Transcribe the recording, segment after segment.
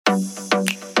Hey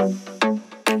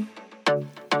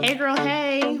girl,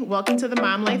 hey, welcome to the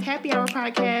Mom Life Happy Hour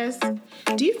podcast.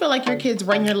 Do you feel like your kids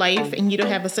run your life and you don't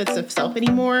have a sense of self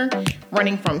anymore?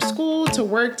 Running from school to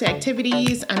work to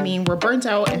activities, we're burnt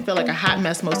out and feel like a hot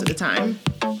mess most of the time.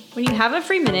 When you have a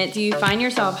free minute, do you find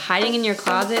yourself hiding in your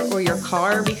closet or your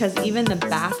car because even the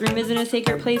bathroom isn't a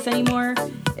sacred place anymore?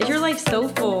 Is your life so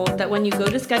full that when you go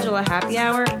to schedule a happy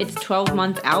hour, it's 12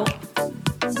 months out?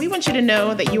 We want you to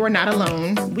know that you are not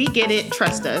alone. We get it,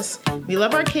 trust us. We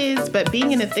love our kids, but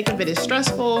being in the thick of it is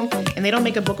stressful, and they don't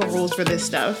make a book of rules for this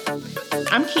stuff.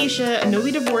 I'm Keisha, a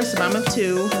newly divorced mom of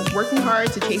two, working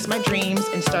hard to chase my dreams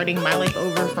and starting my life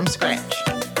over from scratch.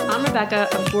 I'm Rebecca,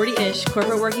 a 40-ish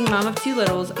corporate working mom of two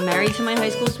littles, married to my high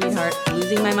school sweetheart,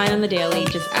 losing my mind on the daily,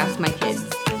 just ask my kids.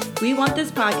 We want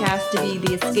this podcast to be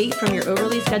the escape from your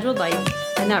overly scheduled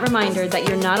life and that reminder that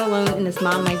you're not alone in this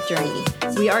mom life journey.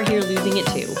 We are here losing it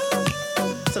too.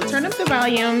 So turn up the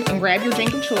volume and grab your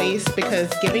drink of choice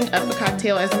because giving up a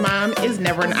cocktail as a mom is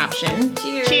never an option.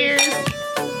 Cheers. Cheers.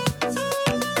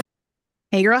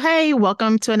 Hey girl, hey,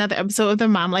 welcome to another episode of the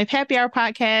Mom Life Happy Hour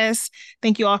podcast.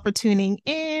 Thank you all for tuning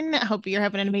in. I hope you're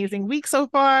having an amazing week so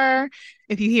far.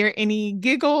 If you hear any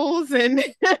giggles and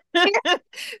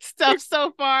stuff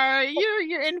so far,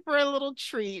 you're in for a little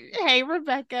treat. Hey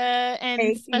Rebecca and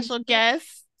hey, special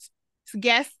guest.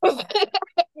 It's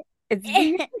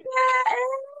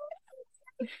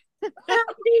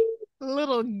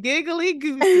little giggly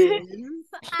gooses.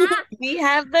 We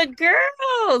have the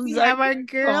girls. We have our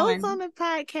girls on the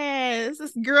podcast.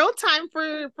 It's girl time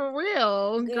for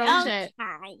real. Girl chat.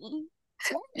 Time.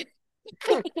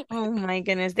 Oh my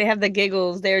goodness, they have the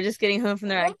giggles. They're just getting home from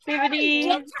their activity.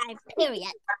 Girl time,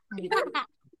 period.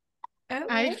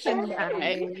 I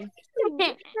cannot.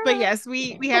 But yes,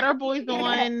 we had our boys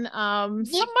on some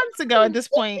months ago at this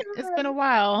point. It's been a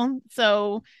while.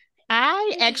 So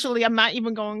I'm not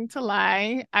even going to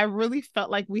lie. I really felt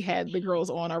like we had the girls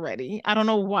on already. I don't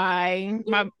know why.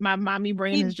 My mommy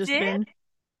brain has just been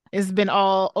it's been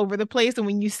all over the place. And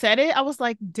when you said it, I was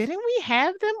like, didn't we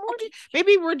have them already?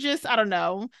 Maybe we're just, I don't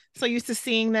know, so used to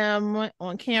seeing them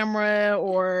on camera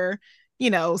or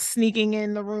sneaking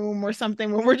in the room or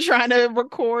something when we're trying to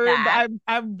record. But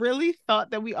I really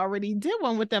thought that we already did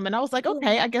one with them. And I was like,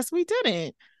 okay, I guess we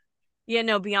didn't. Yeah,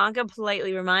 no, Bianca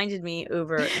politely reminded me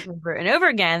over and over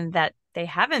again that they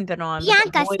haven't been on.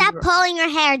 Bianca, stop pulling your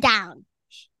hair down.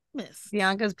 Miss.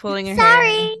 Bianca's pulling her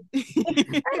hair.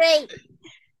 Sorry.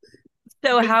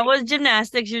 So how was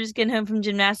gymnastics? You're just getting home from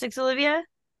gymnastics, Olivia?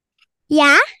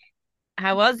 Yeah.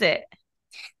 How was it?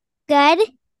 Good.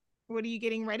 What are you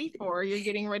getting ready for? You're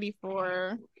getting ready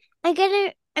for I'm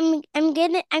gonna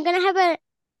have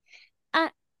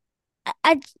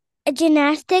a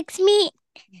gymnastics meet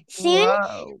soon.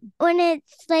 Whoa. When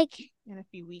it's like in a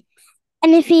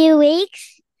few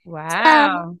weeks.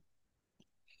 Wow.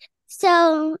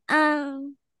 So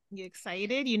you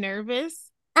excited? You nervous?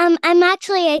 I'm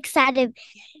actually excited.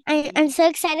 I'm so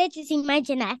excited to see my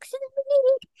gymnastics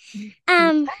meet.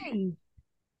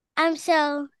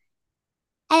 So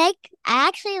I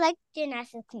actually like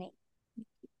gymnastics meet.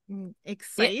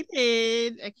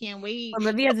 Excited. I can't wait.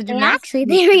 Olivia's a I'm gymnastics. actually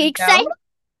very excited.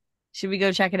 Should we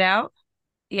go check it out?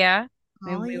 Yeah.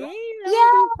 Oh, yeah.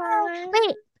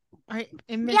 Wait. All right,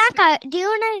 Bianca, do you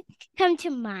want to come to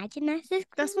my gymnastics?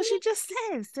 That's what she just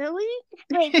said, silly.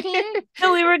 Wait,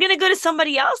 no, we were gonna go to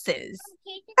somebody else's.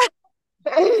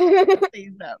 Yeah,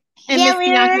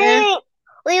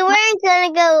 we weren't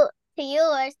gonna go to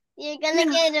yours. You're gonna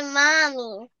go to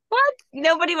mommy. What?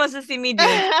 Nobody wants to see me do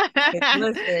it.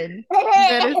 Listen.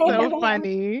 That is so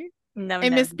funny. No,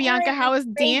 and Miss Bianca, how is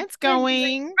dance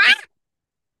going?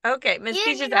 Okay, Miss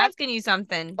Keisha's asking you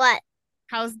something. What?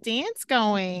 How's dance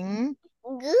going?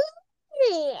 Good.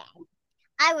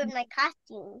 I wore my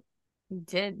costume. You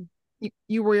did.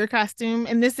 You wore your costume,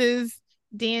 and this is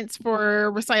dance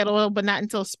for recital, but not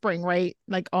until spring, right?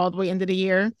 Like all the way into the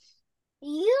year.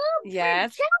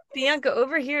 Yes. Bianca,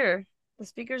 over here. The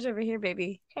speaker's over here,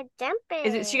 baby.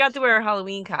 Is it? She got to wear her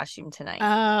Halloween costume tonight.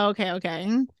 Oh,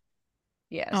 okay.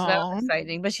 Yeah, so that was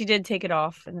exciting. But she did take it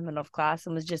off in the middle of class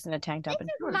and was just in a tank top. This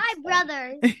is my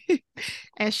brother's.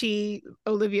 As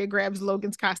Olivia grabs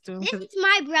Logan's costume. This is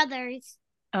my brother's.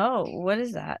 Oh, what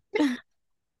is that?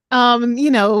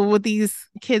 With these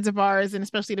kids of ours, and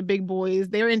especially the big boys,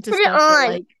 they're into stuff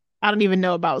that, I don't even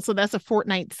know about. So that's a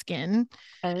Fortnite skin.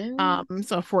 Oh.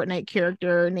 So a Fortnite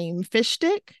character named Fish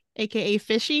Stick, aka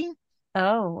Fishy.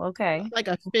 Oh, okay. Like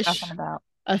a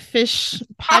fish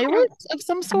pirate of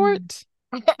some sort.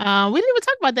 We didn't even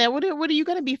talk about that. What are you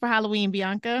gonna be for Halloween,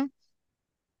 Bianca?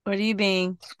 What are you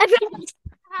being?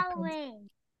 Halloween.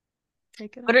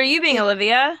 Take it What are you being,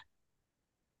 Olivia?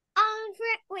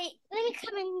 Wait, let me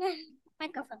come in the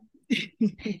microphone.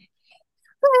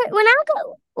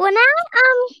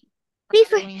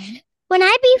 When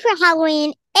I be for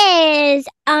Halloween is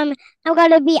I'm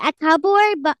gonna be a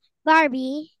cowboy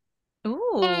Barbie.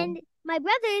 Ooh. And my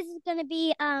brother is gonna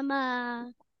be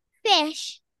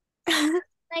fish.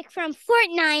 Like from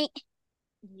Fortnite.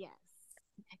 Yes.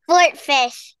 Fort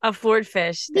fish. A Ford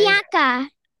fish. Bianca,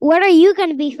 what are you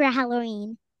gonna be for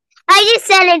Halloween? I just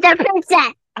said it's a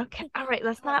princess. Okay, all right.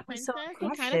 Let's not be so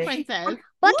What kind of princess?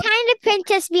 What kind of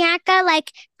princess, Bianca?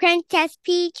 Like Princess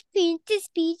Peach, Princess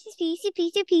Peaches, Peaches,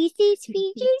 Peaches, Peaches,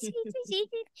 Peaches, Peaches.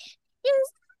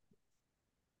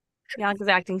 Bianca's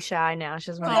acting shy now.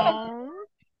 She doesn't want to. Oh,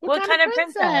 What kind of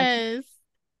princess?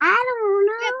 I don't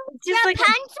know. Just like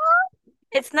Rapunzel?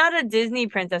 it's not a Disney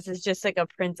princess. It's just like a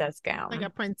princess gown. Like a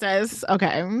princess.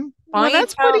 Okay. Well,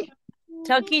 That's pretty.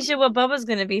 Tell Keisha what Bubba's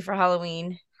gonna be for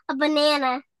Halloween. A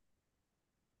banana.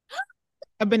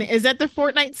 Is that the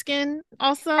Fortnite skin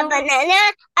also? A banana.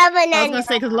 I was gonna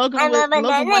say because Logan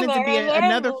wanted to be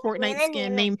another Fortnite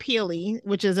skin named Peely,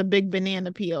 which is a big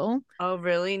banana peel. Oh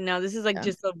really? No, this is like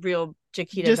just a real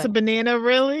Chiquita. Just a banana,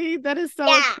 really? That is so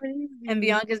crazy. And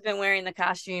Bianca's been wearing the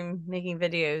costume, making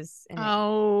videos.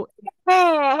 Oh,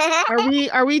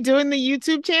 are we doing the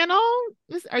YouTube channel?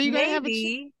 Are you gonna have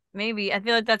a Maybe. I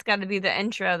feel like that's got to be the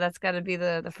intro. That's got to be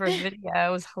the first video.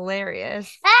 It was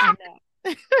hilarious. I know.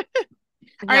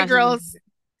 All right, girls.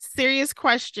 Serious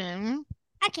question.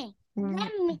 Okay.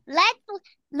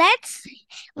 Let's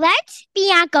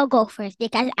Bianca go first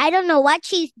because I don't know what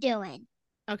she's doing.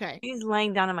 Okay. She's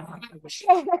laying down on my head.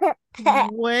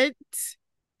 What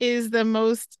is the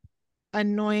most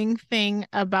annoying thing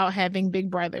about having big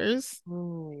brothers?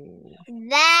 Ooh.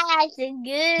 That's a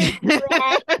good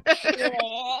question.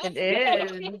 It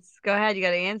is. Go ahead, you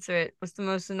got to answer it. What's the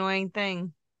most annoying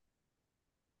thing?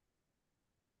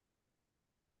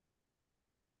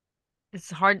 It's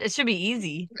hard. It should be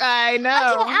easy. I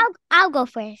know. Okay, I'll go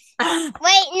first. Wait, no,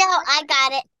 I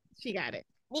got it. She got it.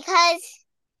 Because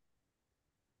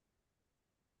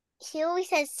she always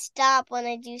says stop when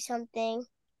I do something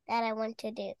that I want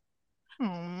to do.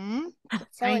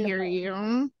 So I hear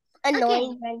you.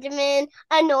 Annoying Benjamin.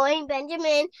 Annoying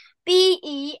Benjamin.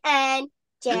 BENJ.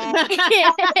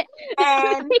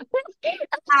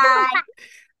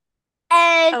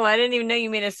 Oh, I didn't even know you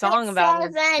made a song about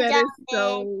it. That is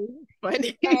so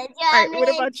funny. All right,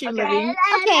 what about you, Livy?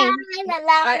 Okay.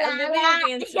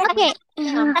 You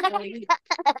don't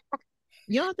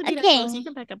have to be that close. You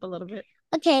can back up a little bit.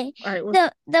 Okay. All right.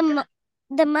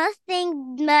 The most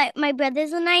thing my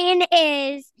brothers and I in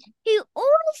is he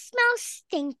always smells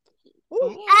stinky.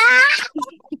 Because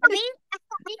he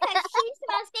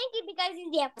smells stinky because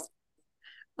he's there.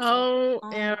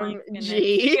 OMG. Is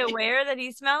he aware that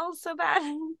he smells so bad?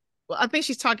 Well, I think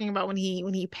she's talking about when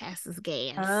he passes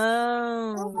gas.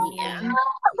 Oh, yeah.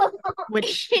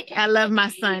 Which I love my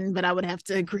son, but I would have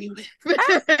to agree with.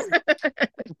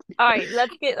 All right, let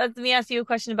me ask you a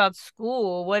question about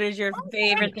school. What is your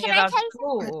favorite thing about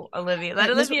school, Olivia? Let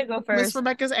Olivia go first. Miss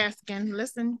Rebecca's asking.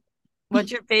 Listen.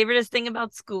 What's your favorite thing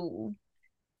about school?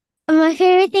 My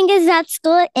favorite thing is at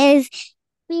school is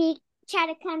we try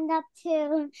to come up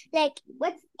to like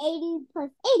what's 80 plus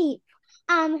 80?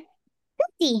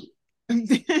 50.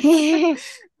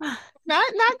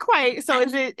 Not quite. So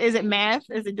is it math?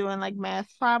 Is it doing like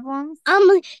math problems?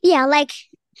 Yeah, like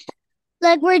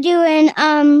we're doing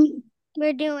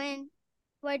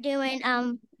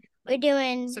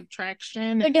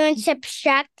subtraction. We're doing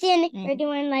subtraction. We're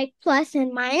doing like plus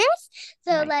and minus.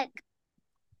 So like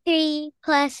 3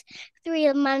 plus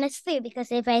 3 minus 3, because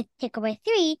if I take away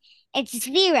 3, it's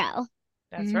 0.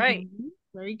 That's right.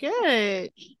 Very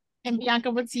good. And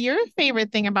Bianca, what's your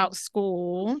favorite thing about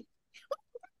school?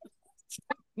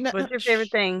 What's your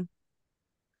favorite thing?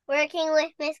 Working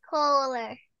with Miss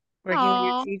Kohler. Working with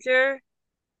your teacher?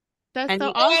 That's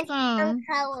so awesome.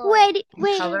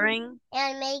 Wait. Coloring?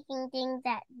 And making things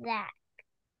at Zach.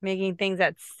 Making things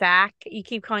at Zach? You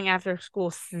keep calling after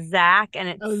school Zach, and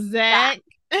it's Zach.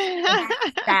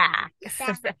 Zach.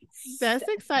 That's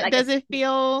exciting. Does it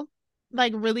feel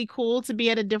like really cool to be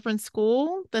at a different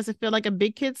school? Does it feel like a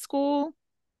big kid school?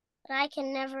 I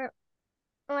can never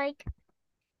like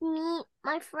meet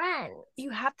my friends. You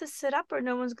have to sit up or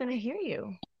no one's gonna hear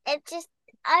you. It's just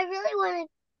I really want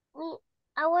to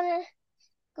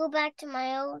go back to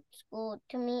my old school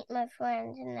to meet my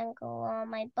friends and then go on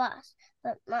my bus.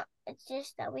 But it's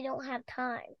just that we don't have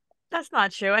time. That's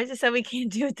not true. I just said we can't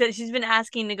do it. She's been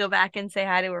asking to go back and say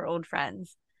hi to her old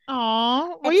friends.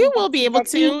 Oh, well, you will be able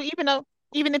to,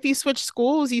 even if you switch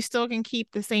schools, you still can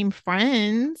keep the same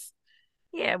friends.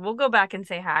 Yeah, we'll go back and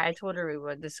say hi. I told her we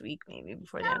would this week, maybe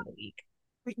before the end of the week.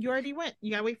 But you already went.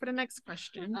 You gotta wait for the next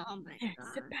question. Oh my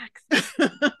Sit god. back.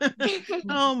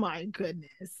 Oh my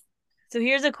goodness. So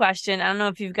here's a question. I don't know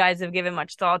if you guys have given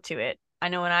much thought to it. I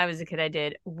know when I was a kid, I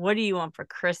did. What do you want for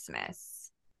Christmas?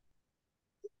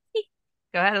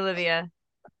 Go ahead, Olivia.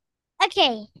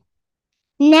 Okay.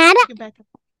 Not Get back up.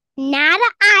 an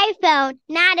iPhone,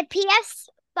 not a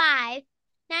PS5,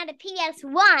 not a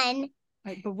PS1.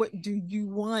 Right, but what do you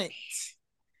want?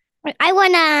 I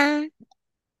want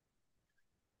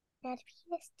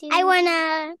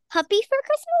a puppy for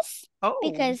Christmas. Oh.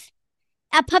 Because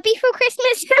a puppy for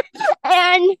Christmas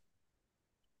and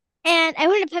I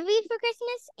want a puppy for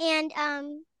Christmas and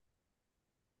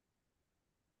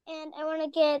I want to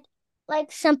get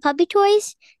like some puppy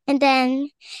toys, and then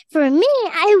for me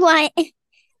I want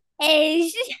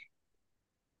is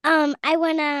I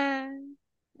want to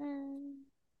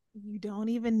You don't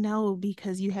even know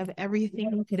because you have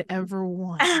everything you could ever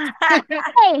want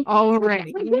hey,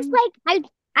 already. I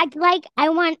just I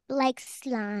want like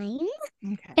slime.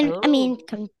 Okay. And I mean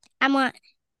I want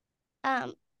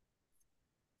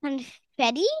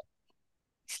confetti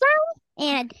slime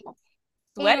and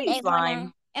Sweaty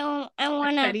slime. I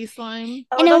wanna Confetti slime.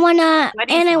 and I wanna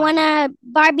sweaty and I slime. want a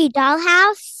Barbie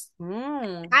dollhouse.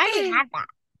 I didn't have that.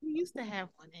 You used to have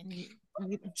one, and you My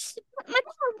dog don't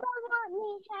want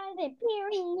me to have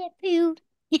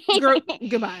the girl,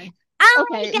 goodbye. Oh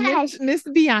Okay, my gosh. Miss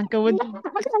Bianca,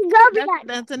 Okay,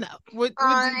 that's enough. What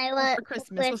All do you I want want for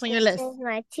Christmas? What's on your list? is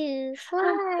my 2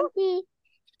 front teeth,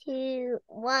 2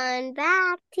 1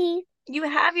 back teeth, You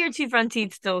have your 2 front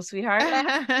teeth still, sweetheart.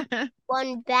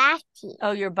 1 back teeth.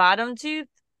 Oh, your bottom tooth?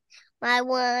 My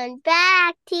 1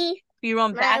 back teeth. You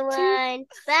want My back tooth? 1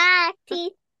 back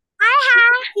teeth. I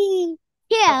have.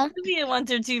 Yeah. Olivia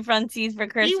wants her 2 front teeth for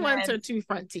Christmas. He wants her 2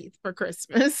 front teeth for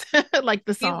Christmas, like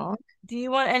the song. Do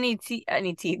you want any teeth?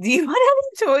 Do you want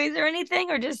any toys or anything,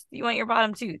 or just you want your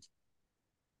bottom tooth?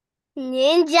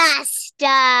 Ninja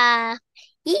stuff.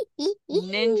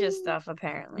 Ninja stuff,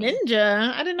 apparently.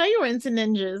 Ninja. I didn't know you were into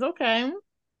ninjas. Okay.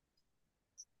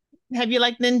 Have you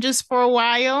liked ninjas for a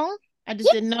while? I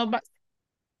just didn't know about.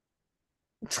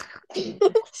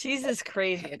 She's just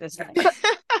crazy at this time.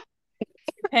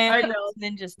 Apparently,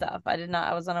 ninja stuff.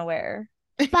 I was unaware.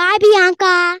 Bye,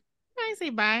 Bianca. I say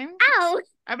bye. Ow.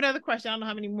 I have another question. I don't know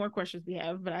how many more questions we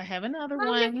have, but I have another Mommy,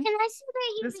 one. can I sit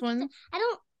right here? This one. I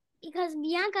don't, because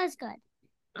Bianca's good.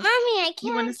 Mommy, I can't.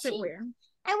 You want to sit where?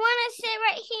 I want to sit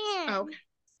right here. Okay.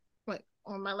 What,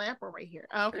 on my lap or right here?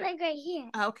 Okay. Like right here.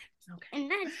 Okay.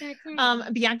 And that's good.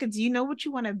 Bianca, do you know what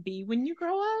you want to be when you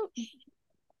grow up?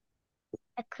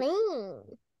 A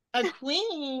queen. A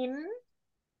queen.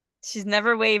 She's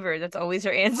never wavered. That's always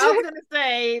her answer. I was gonna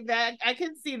say that I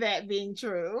can see that being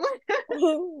true.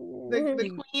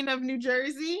 the Queen of New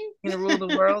Jersey. Gonna rule the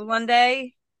world one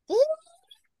day.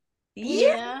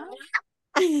 Yeah.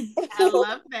 I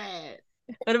love that.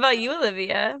 What about you,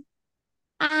 Olivia?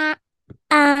 I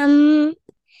know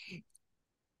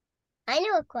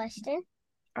a question.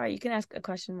 All right, you can ask a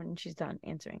question when she's done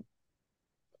answering.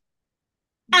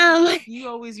 You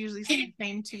always usually say the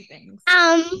same 2 things.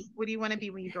 What do you want to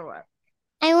be when you grow up?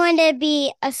 I want to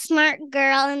be a smart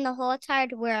girl in the whole entire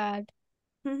world.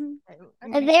 Okay.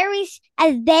 A very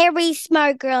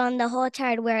smart girl in the whole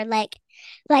entire world, like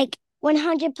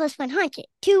 100 plus 100,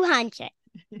 200.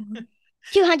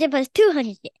 200 plus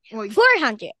 200,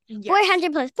 400. Yes.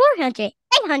 400 plus 400,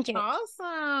 800.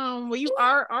 Awesome. Well, you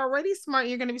are already smart.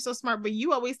 You're going to be so smart, but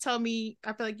you always tell me,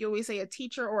 I feel like you always say a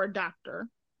teacher or a doctor.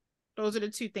 Those are the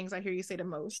 2 things I hear you say the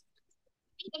most.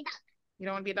 You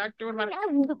don't want to be a doctor? What about it?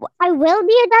 I will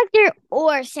be a doctor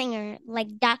or a singer. Like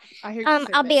that.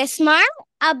 I'll be a smart.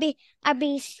 I'll be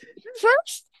first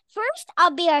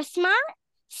I'll be a smart.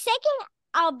 Second,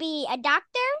 I'll be a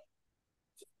doctor.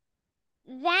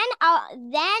 Then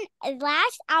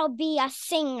last I'll be a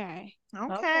singer.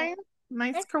 Okay.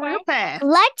 Nice career path.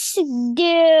 Let's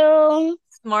do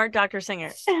smart doctor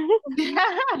singer.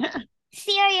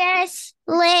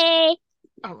 Seriously.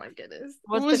 Oh my goodness.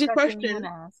 What was your question?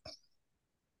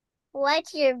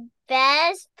 What's your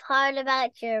best part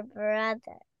about your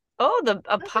brother? Oh, That's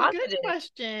positive. a good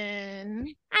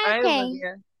question. Okay.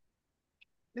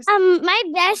 My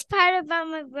best part about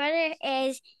my brother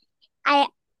is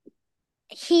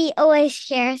he always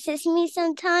shares with me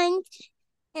sometimes,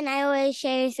 and I always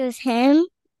shares with him.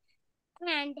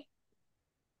 And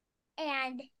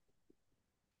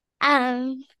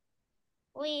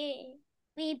we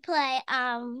play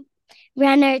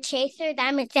runner chaser.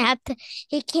 That means I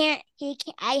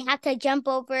have to jump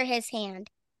over his hand.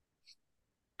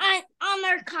 On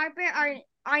our carpet,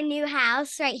 our new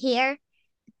house right here.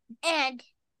 And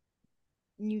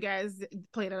you guys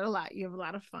played it a lot. You have a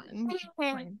lot of fun.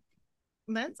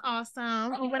 That's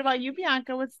awesome. What about you,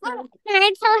 Bianca? What's the... Can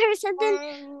I tell her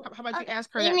something? How about you ask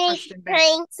her we that make question back?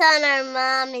 pranks on our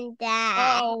mom and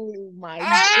dad. Oh my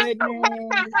goodness.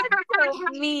 So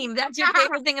mean. That's your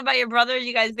favorite thing about your brothers?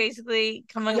 You guys basically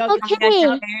come at Okay.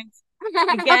 your parents?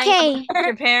 A gang Okay. of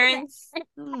your parents?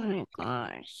 Oh my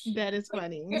gosh. That is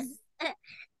funny.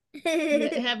 You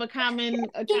have a common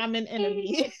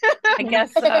enemy. I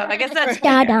guess so. I guess that's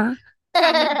Da da.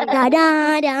 Da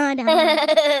da da da.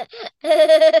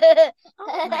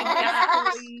 Oh my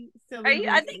God. Silly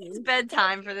I think it's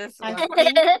bedtime for this one. I think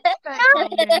it's bedtime.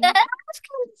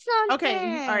 Okay,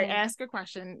 Okay. all right, ask a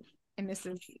question. And this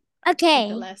is Okay.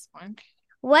 the last one.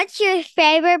 What's your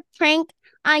favorite prank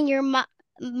on your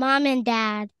mom and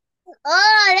dad?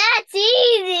 Oh, that's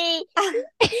easy.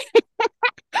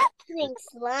 Putting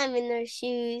slime in their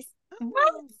shoes.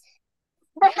 What?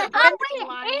 When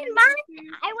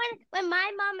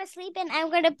my mom is sleeping, I'm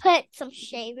gonna put some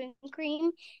shaving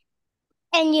cream,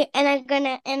 and I'm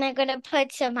gonna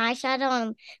put some eyeshadow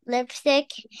and lipstick,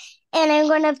 and I'm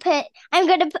gonna put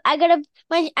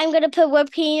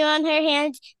whipped cream on her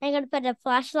hands. I'm gonna put a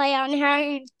flashlight on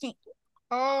her.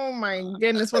 Oh my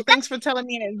goodness. Well, thanks for telling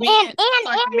me in advance. So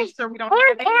I can make sure we don't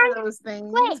have any of those things.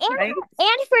 And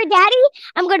for Daddy,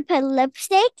 I'm gonna put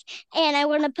lipstick, and I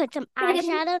want to put some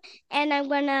eyeshadow, and I'm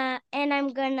gonna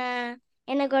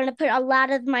put a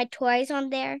lot of my toys on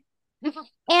there.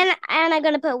 And I'm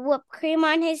gonna put whipped cream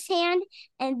on his hand,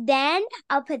 and then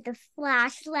I'll put the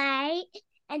flashlight,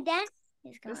 and then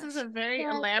this is a very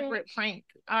elaborate prank.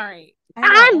 All right.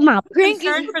 I'm a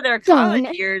concerned for their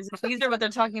college years. These are what they're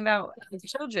talking about with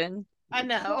children. I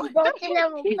know. Both of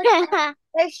them will put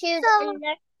their shoes in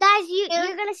their guys,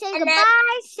 you're gonna say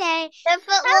goodbye. Say their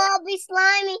foot will all be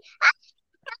slimy.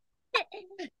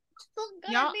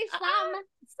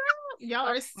 Y'all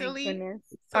are silly.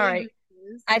 All right.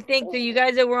 I think that you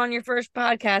guys that were on your first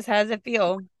podcast, how does it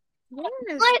feel? More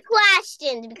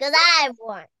questions, because I have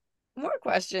one. More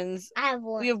questions. I have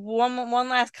one. We have one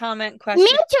last comment question. Me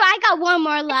too. I got one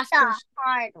more last question.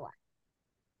 Hard one.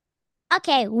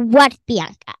 Okay, what,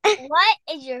 Bianca? What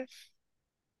is your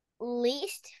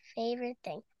least favorite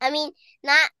thing? I mean,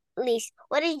 not least.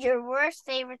 What is your worst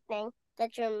favorite thing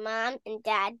that your mom and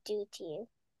dad do to you?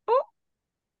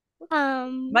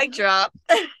 Mic drop.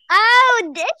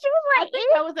 Oh, this was like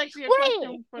that was actually a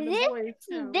question for the boys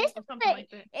too. This is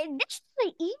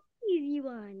the easy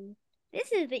one. This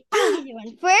is the easy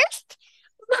one. First,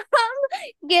 Mom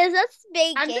gives us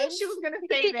bacon. I knew she was gonna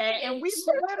say that, and we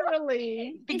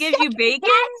literally. She gives you bacon.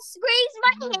 Dad squeezed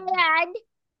my hand.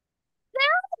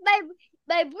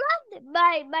 My brother,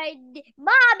 my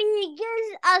mommy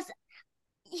gives us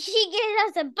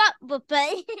a butt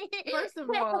whooping. First of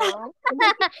all,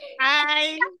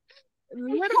 I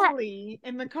literally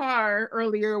in the car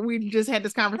earlier, we just had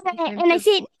this conversation, and I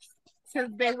said, because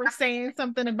they were saying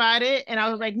something about it, and I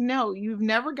was like, no, you've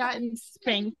never gotten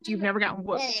spanked, you've never gotten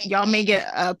whooped. Y'all may get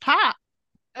a pop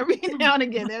every now and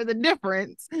again. There's a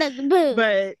difference.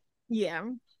 But yeah.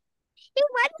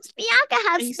 Why does Bianca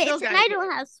have space and I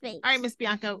don't have space? All right, Miss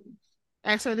Bianca,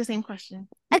 ask her the same question.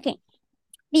 Okay.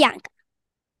 Bianca,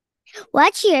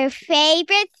 what's your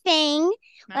favorite thing?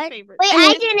 Favorite. Wait,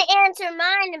 I didn't answer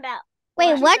mine about.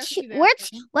 Wait, what's your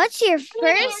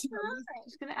first?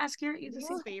 Just gonna ask your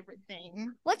favorite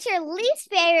thing. What's your least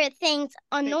favorite things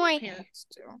annoying? Parents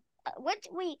do.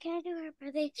 Wait, can I do her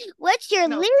birthday? What's your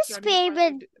least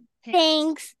favorite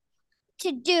things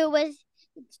to do with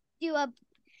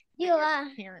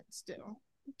parents do?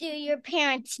 Do your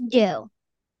parents do?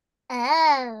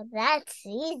 Oh, that's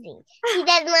easy. She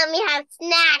doesn't let me have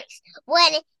snacks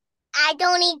when I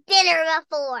don't eat dinner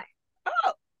before.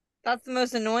 Oh, that's the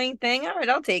most annoying thing? All right,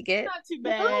 I'll take it. Not too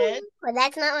bad. But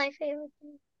that's not my favorite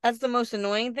thing. That's the most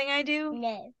annoying thing I do?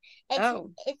 No.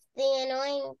 It's the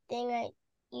annoying thing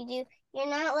you do. You're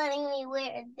not letting me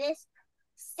wear this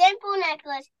simple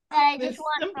necklace that I just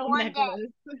want for one day.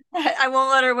 I won't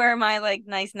let her wear my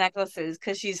nice necklaces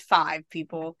because she's 5,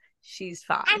 people. She's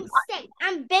 5. I'm 6.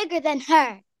 I'm bigger than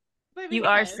her. You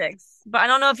are 6. But I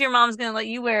don't know if your mom's going to let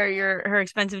you wear her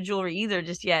expensive jewelry either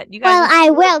just yet. You guys well, I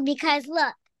will, because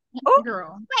look. Oh,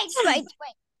 girl. Wait.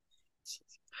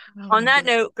 On that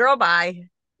note, girl, bye.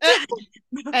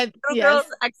 Girls,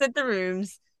 exit the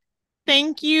rooms.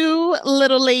 Thank you,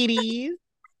 little ladies.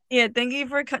 Yeah, thank you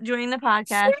for joining the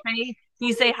podcast. Can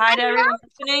you say hi to everyone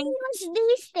listening?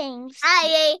 These things.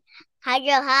 Hi,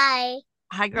 girl, hi.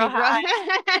 Hi, girl, hi.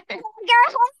 Girl,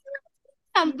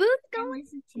 hi. Boots going.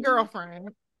 Girlfriend.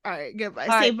 All right, goodbye.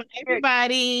 All Say right. bye,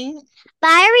 everybody.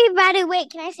 Bye, everybody. Wait,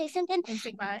 can I say something? And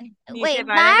say bye. Can you say Wait, bye to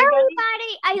bye, everybody?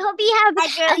 everybody. I hope you have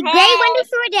Like your a head. great,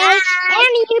 wonderful day. Bye.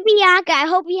 And you, Bianca, I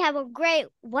hope you have a great,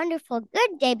 wonderful,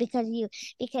 good day because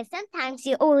sometimes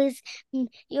you always,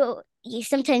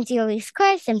 sometimes you always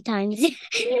cry. Sometimes Bye.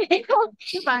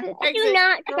 do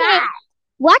not cry.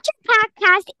 Watch your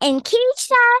podcast and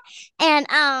Keisha and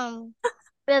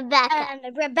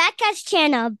Rebecca's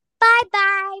channel. Bye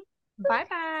bye.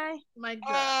 Bye-bye. My God.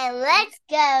 And let's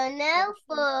go now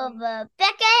for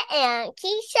Rebecca and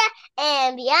Keisha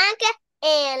and Bianca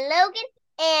and Logan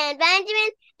and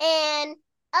Benjamin and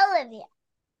Olivia.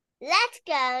 Let's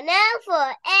go now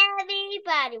for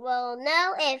everybody. We'll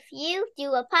know if you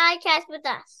do a podcast with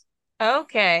us.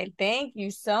 Okay, thank you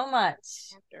so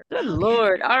much. Good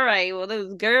Lord. All right. Well,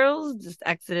 those girls just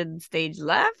exited the stage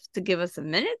left to give us a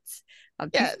minute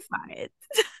of peace Yes. and quiet.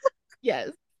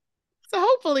 Yes. So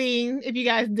hopefully, if you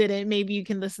guys didn't, maybe you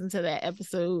can listen to that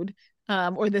episode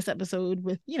or this episode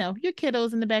with, your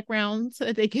kiddos in the background so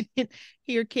that they can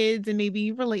hear kids and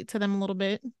maybe relate to them a little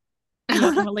bit. And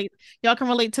y'all can relate. Y'all can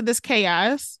relate to this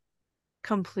chaos.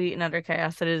 Complete and utter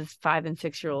chaos that is 5 and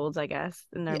 6 year olds, I guess,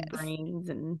 and their brains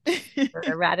and their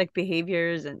erratic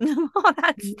behaviors and all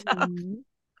that stuff.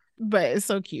 But it's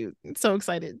so cute. So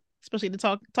excited, especially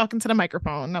to talking to the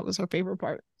microphone. That was her favorite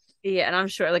part. Yeah, and I'm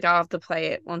sure like I'll have to play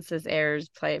it once this airs,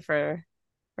 play it for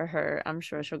her. I'm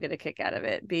sure she'll get a kick out of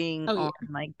it being on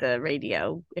like the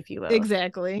radio, if you will.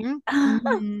 Exactly.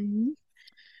 Mm-hmm.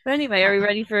 But anyway, are we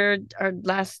ready for our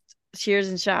last cheers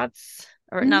and shots?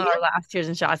 Or not our last cheers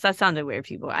and shots. That sounded weird,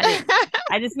 people.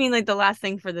 I just mean like the last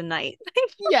thing for the night.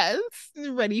 Yes.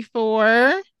 Ready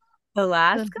for the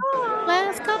last call.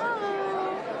 Last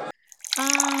call.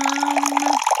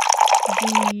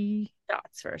 The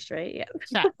shots first, right? Yeah.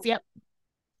 Shots, yep.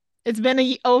 It's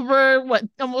been over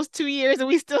almost 2 years and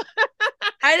we still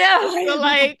I know. So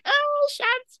like, oh,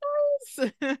 shots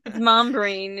first. It's mom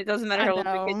brain. It doesn't matter how old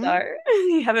the kids are.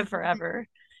 You have it forever.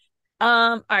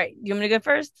 All right. You want me to go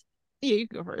first? Yeah, you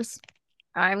can go first.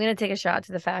 I'm gonna take a shot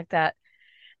to the fact that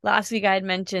last week I had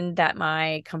mentioned that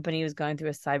my company was going through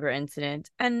a cyber incident,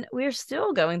 and we're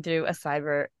still going through a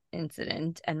cyber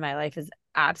incident, and my life is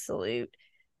absolute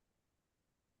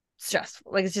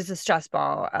stressful. Like it's just a stress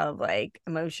ball of like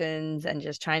emotions and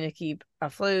just trying to keep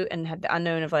afloat and have the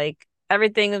unknown of like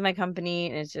everything with my company,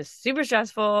 and it's just super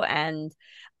stressful. And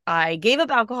I gave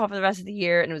up alcohol for the rest of the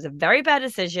year, and it was a very bad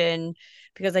decision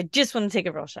because I just want to take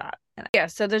a real shot. And yeah,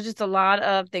 so there's just a lot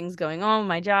of things going on with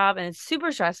my job, and it's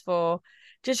super stressful.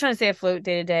 Just trying to stay afloat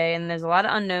day to day, and there's a lot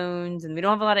of unknowns, and we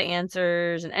don't have a lot of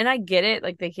answers. And I get it,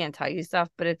 like they can't tell you stuff,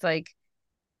 but it's like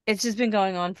it's just been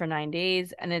going on for 9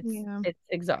 days, and it's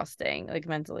exhausting, like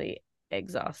mentally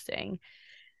exhausting.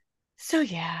 So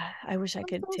yeah, I wish I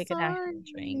could take an actual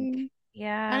drink.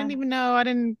 Yeah, I didn't even know. I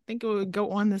didn't think it would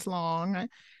go on this long.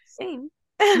 Same.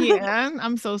 Yeah,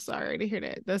 I'm so sorry to hear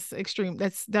that. That's extreme.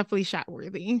 That's definitely shot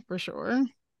worthy for sure.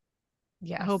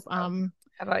 Yeah. I hope. How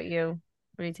about you?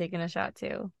 What are you taking a shot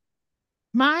to?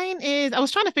 Mine is. I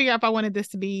was trying to figure out if I wanted this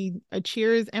to be a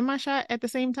cheers and my shot at the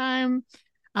same time.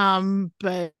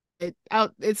 But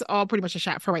it's all pretty much a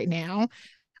shot for right now.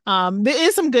 There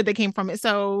is some good that came from it.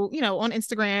 So on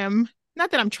Instagram, not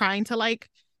that I'm trying to like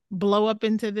blow up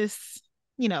into this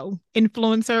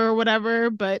influencer or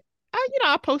whatever, but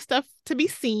I post stuff to be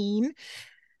seen.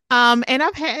 And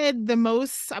I've had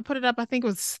I put it up, I think it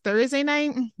was Thursday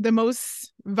night, the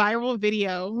most viral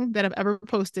video that I've ever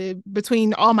posted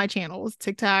between all my channels,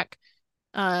 TikTok,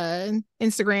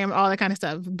 Instagram, all that kind of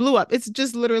stuff, blew up. It's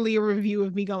just literally a review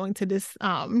of me going to this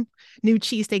new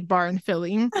cheesesteak bar in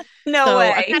Philly. No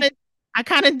way. I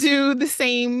kind of do the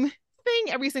same thing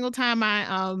every single time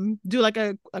I do like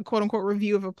a quote unquote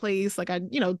review of a place. Like I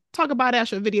talk about it, I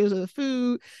show videos of the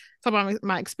food, talk about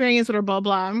my experience with her, blah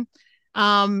blah.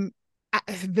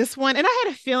 This one, and I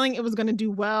had a feeling it was going to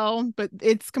do well, but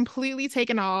it's completely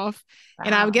taken off. Wow.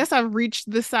 And I guess I've reached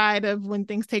the side of when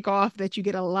things take off that you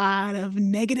get a lot of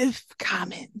negative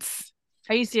comments.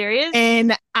 Are you serious?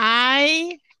 And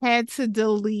I had to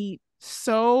delete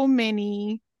so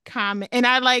many comments, and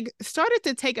I like started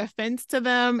to take offense to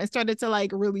them and started to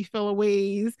like really feel a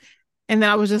ways. And then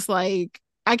I was just like,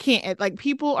 I can't, like,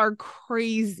 people are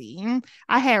crazy.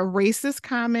 I had racist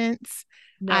comments.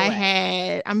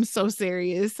 I'm so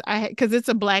serious. Because it's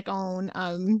a Black owned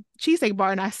cheesesteak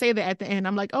bar, and I say that at the end.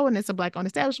 I'm like, oh, and it's a Black owned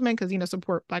establishment because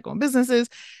support Black owned businesses.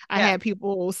 I had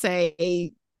people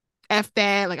say, F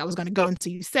that, like I was gonna go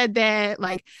until you said that.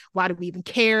 Like, why do we even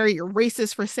care? You're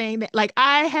racist for saying that. Like,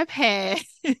 I have had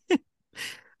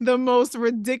the most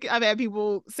ridiculous. I've had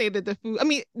people say that the food, I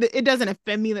mean, it doesn't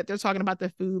offend me that they're talking about the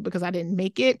food because I didn't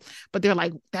make it, but they're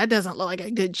like, that doesn't look like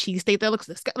a good cheesesteak. That looks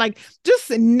like just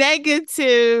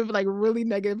negative, like really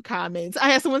negative comments. I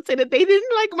had someone say that they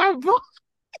didn't like my bowl.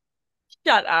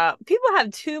 Shut up. People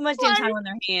have too much damn time Like, on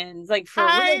their hands. Like for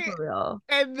real, I for real.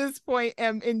 at this point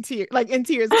am in tears, like in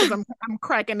tears because I'm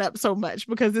cracking up so much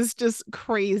because it's just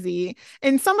crazy.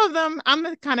 And some of them, I'm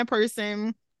the kind of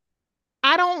person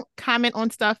I don't comment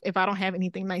on stuff if I don't have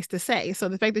anything nice to say. So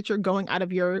the fact that you're going out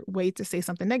of your way to say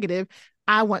something negative,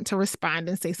 I want to respond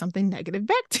and say something negative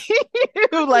back to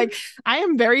you. Like I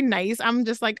am very nice. I'm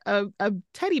just like a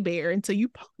teddy bear until you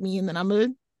poke me, and then I'm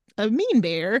a mean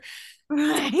bear. So I'm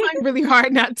Right. trying really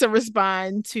hard not to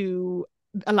respond to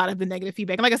a lot of the negative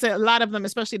feedback. And like I said, a lot of them,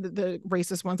 especially the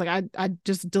racist ones, like I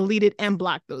just deleted and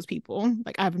blocked those people.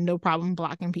 Like I have no problem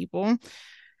blocking people.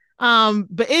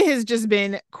 But it has just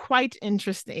been quite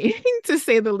interesting to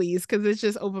say the least, because it's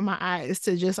just opened my eyes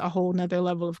to just a whole nother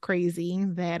level of crazy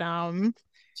that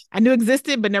I knew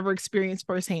existed but never experienced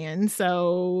firsthand.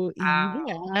 So Wow.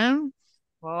 yeah,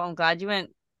 Well, I'm glad you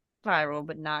went viral,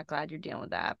 but not glad you're dealing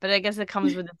with that. But I guess it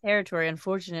comes with the territory,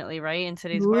 unfortunately, right? In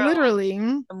today's world, literally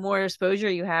the more exposure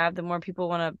you have, the more people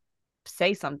want to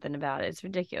say something about it. It's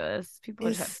ridiculous. People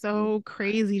it's just have so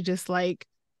crazy. Just like,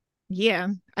 yeah,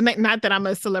 I mean, not that I'm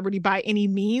a celebrity by any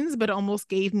means, but it almost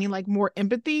gave me like more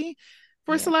empathy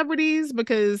for yeah. celebrities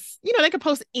because, they could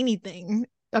post anything,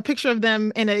 a picture of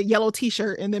them in a yellow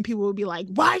t-shirt, and then people would be like,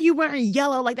 why are you wearing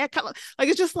yellow? Like that color. Like,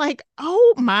 it's just like,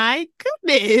 oh my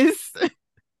goodness.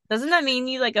 Doesn't that mean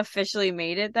you like officially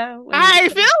made it though? When you I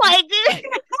feel like it.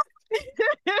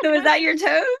 so is that your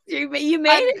toast? You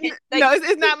made it. Like No,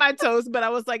 it's not my toast, but I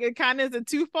was like, it kind of is a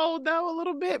twofold though, a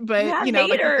little bit. you But have like you said,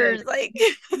 haters. Like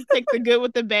you take the good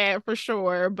with the bad for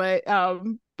sure. But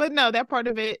no, that part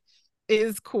of it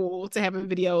is cool to have a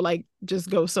video like just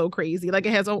go so crazy. Like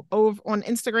it has over on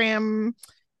Instagram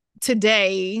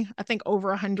today, I think over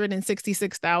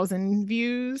 166,000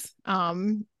 views.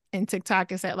 And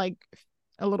TikTok is at like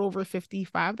a little over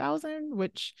 55,000,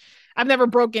 which I've never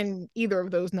broken either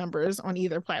of those numbers on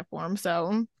either platform.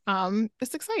 So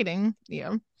it's exciting.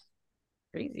 Yeah.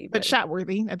 crazy, But but shot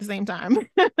worthy at the same time.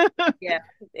 yeah,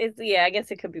 I guess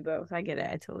it could be both. I get it.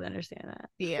 I totally understand that.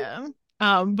 Yeah.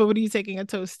 But what are you taking a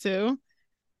toast to?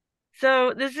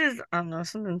 So this is I don't know,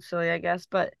 something silly, I guess,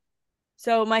 but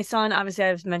so my son, obviously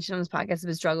I've mentioned on this podcast, has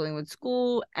been struggling with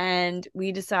school, and we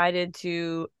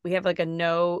have like a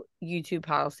no YouTube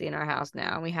policy in our house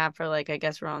now. And we have for like I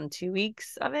guess around 2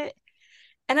 weeks of it.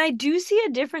 And I do see a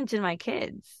difference in my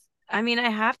kids. I mean, I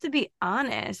have to be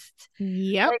honest.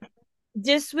 Yep. Like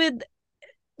just with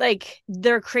like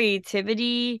their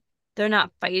creativity, they're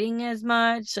not fighting as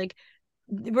much. Like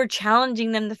we're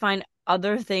challenging them to find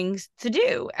other things to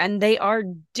do, and they are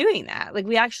doing that. Like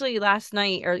we actually last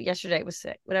night or yesterday was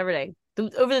sick, whatever day,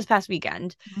 over this past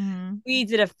weekend, Mm-hmm. we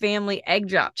did a family egg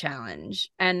drop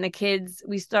challenge, and the kids,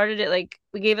 we started it like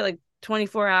we gave it like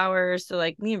 24 hours. So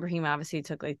like me and Brahim obviously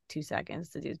took like 2 seconds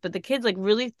to do this, but the kids like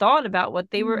really thought about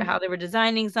what they were, how they were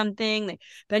designing something. Like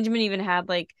Benjamin even had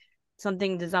like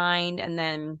something designed and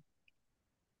then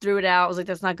threw it out. Was like,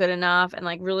 that's not good enough, and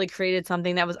like really created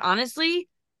something that was honestly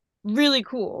really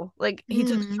cool. Like he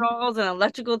took Mm-hmm. straws and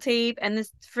electrical tape, and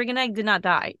this friggin' egg did not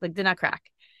die, like did not crack.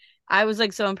 I was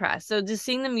like so impressed. So just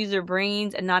seeing them use their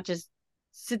brains and not just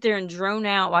sit there and drone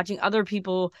out watching other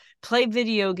people play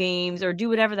video games or do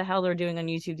whatever the hell they're doing on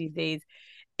YouTube these days.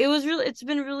 It's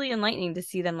been really enlightening to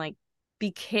see them like be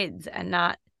kids and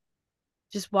not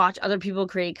just watch other people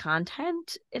create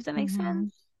content, if that makes Mm-hmm.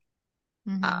 sense.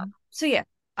 Mm-hmm. So yeah,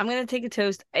 I'm gonna take a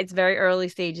toast. It's very early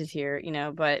stages here,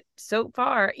 but so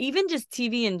far, even just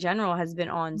TV in general has been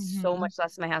on so Mm-hmm. much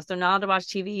less in my house. They're not allowed to watch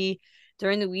TV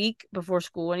during the week before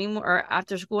school anymore or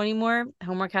after school anymore.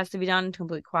 Homework has to be done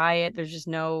completely quiet. There's just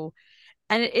no,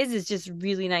 and it's just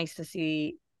really nice to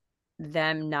see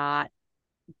them not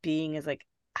being as like,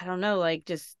 I don't know, like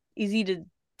just easy to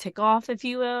tick off, if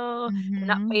you will. They're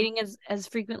not Mm-hmm. fighting as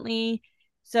frequently.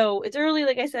 So it's early,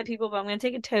 like I said, people, but I'm gonna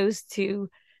take a toast to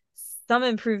some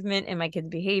improvement in my kids'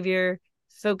 behavior,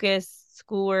 focus,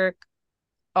 schoolwork,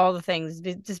 all the things.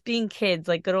 Just being kids,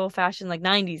 like good old fashioned, like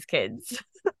 90s kids.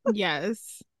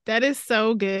 Yes, that is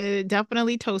so good.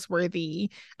 Definitely toast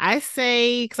worthy. I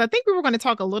say, because I think we were going to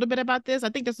talk a little bit about this. I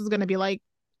think this was going to be like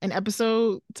an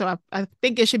episode. So I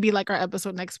think it should be like our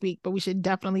episode next week, but we should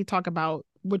definitely talk about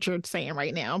what you're saying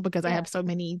right now because I Yeah. have so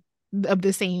many of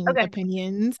the same Okay.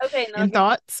 opinions Okay. And I'll and give you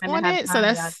thoughts time to on have it. So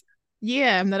time. Yeah.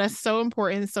 yeah, no, that's so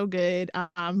important, so good. But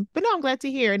no, I'm glad to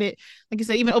hear it. It, like you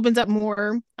said, even opens up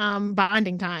more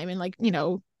bonding time and like,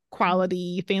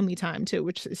 quality family time too,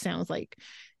 which it sounds like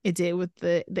it did with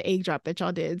the egg drop that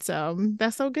y'all did. So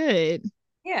that's so good.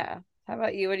 Yeah. How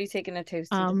about you? What are you taking a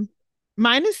toast to?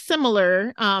 Mine is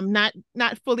similar. Not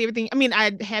fully everything. I mean,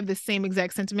 I have the same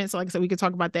exact sentiment. So like I said, we could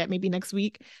talk about that maybe next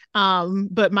week.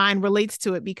 But mine relates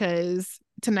to it because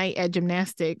tonight at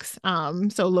gymnastics,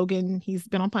 so Logan, he's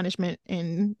been on punishment,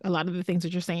 and a lot of the things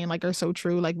that you're saying like are so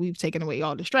true. Like we've taken away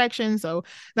all distractions. So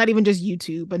not even just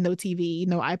YouTube, but no TV,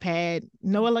 no iPad,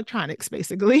 no electronics,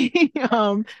 basically.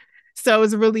 So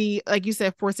it's really, like you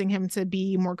said, forcing him to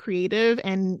be more creative.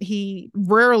 And he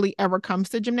rarely ever comes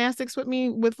to gymnastics with me,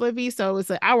 with Livy. So it's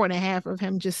an hour and a half of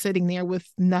him just sitting there with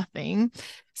nothing.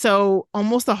 So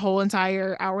almost the whole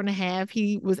entire hour and a half,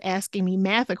 he was asking me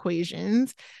math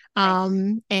equations,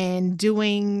 and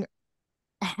doing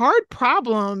hard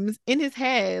problems in his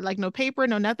head, like no paper,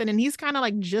 no nothing. And he's kind of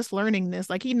like just learning this.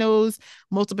 Like he knows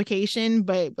multiplication,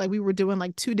 but like we were doing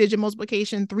like 2-digit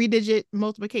multiplication, 3-digit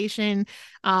multiplication,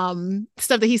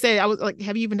 stuff that he said. I was like,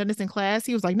 have you even done this in class?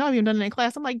 He was like, no, I've even done it in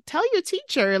class. I'm like, tell your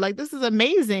teacher, like, this is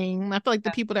amazing. I feel like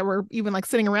the people that were even like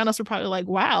sitting around us were probably like,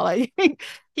 wow, like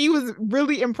he was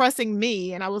really impressing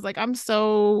me. And I was like, I'm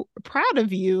so proud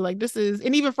of you. Like this is,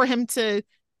 and even for him to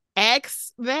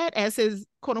acts that as his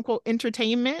quote unquote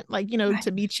entertainment, like, you know,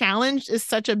 to be challenged is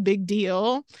such a big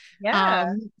deal.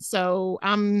 So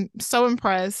I'm so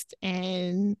impressed,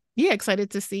 and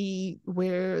excited to see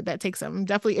where that takes him.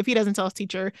 Definitely, if he doesn't tell his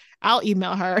teacher, I'll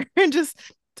email her and just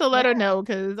to let her know,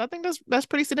 because I think that's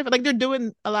pretty significant. Like they're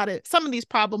doing a lot of some of these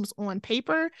problems on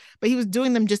paper, but he was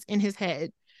doing them just in his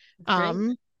head,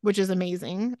 which is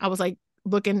amazing. I was like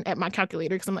looking at my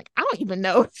calculator because I'm like, I don't even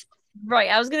know. Right.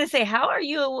 I was gonna say, how do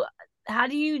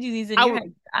you do these in your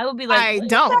head? I would be like, I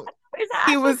don't.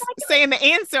 He was saying the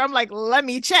answer. I'm like, let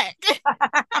me check.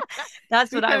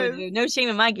 That's what I would do. No shame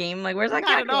in my game. Like, where's that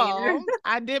calculator?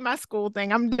 I did my school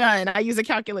thing. I'm done. I use a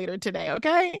calculator today.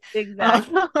 Okay.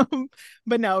 Exactly.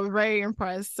 But no, very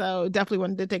impressed. So definitely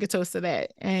wanted to take a toast to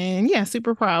that. And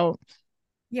super proud.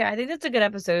 Yeah, I think that's a good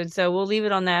episode. So we'll leave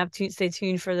it on that. Stay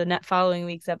tuned for the following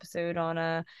week's episode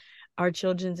on our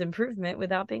children's improvement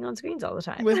without being on screens all the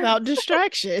time, without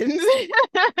distractions.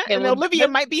 And Olivia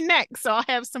might be next, so I'll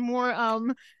have some more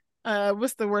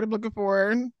what's the word I'm looking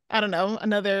for? I don't know,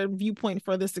 another viewpoint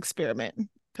for this experiment,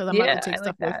 because I'm about to take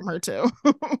stuff away from her too.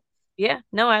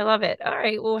 No, I love it. All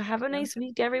right, well, have a nice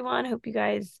week, everyone. Hope you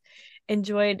guys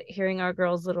enjoyed hearing our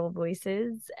girls' little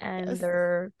voices and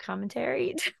their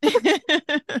commentary.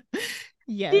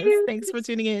 Thanks for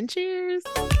tuning in. Cheers.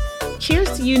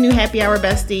 Cheers to you, new happy hour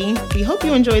bestie. We hope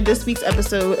you enjoyed this week's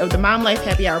episode of the Mom Life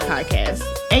Happy Hour podcast,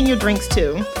 and your drinks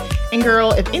too. And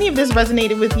girl, if any of this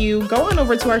resonated with you, go on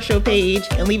over to our show page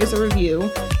and leave us a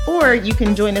review, or you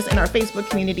can join us in our Facebook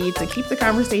community to keep the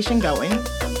conversation going.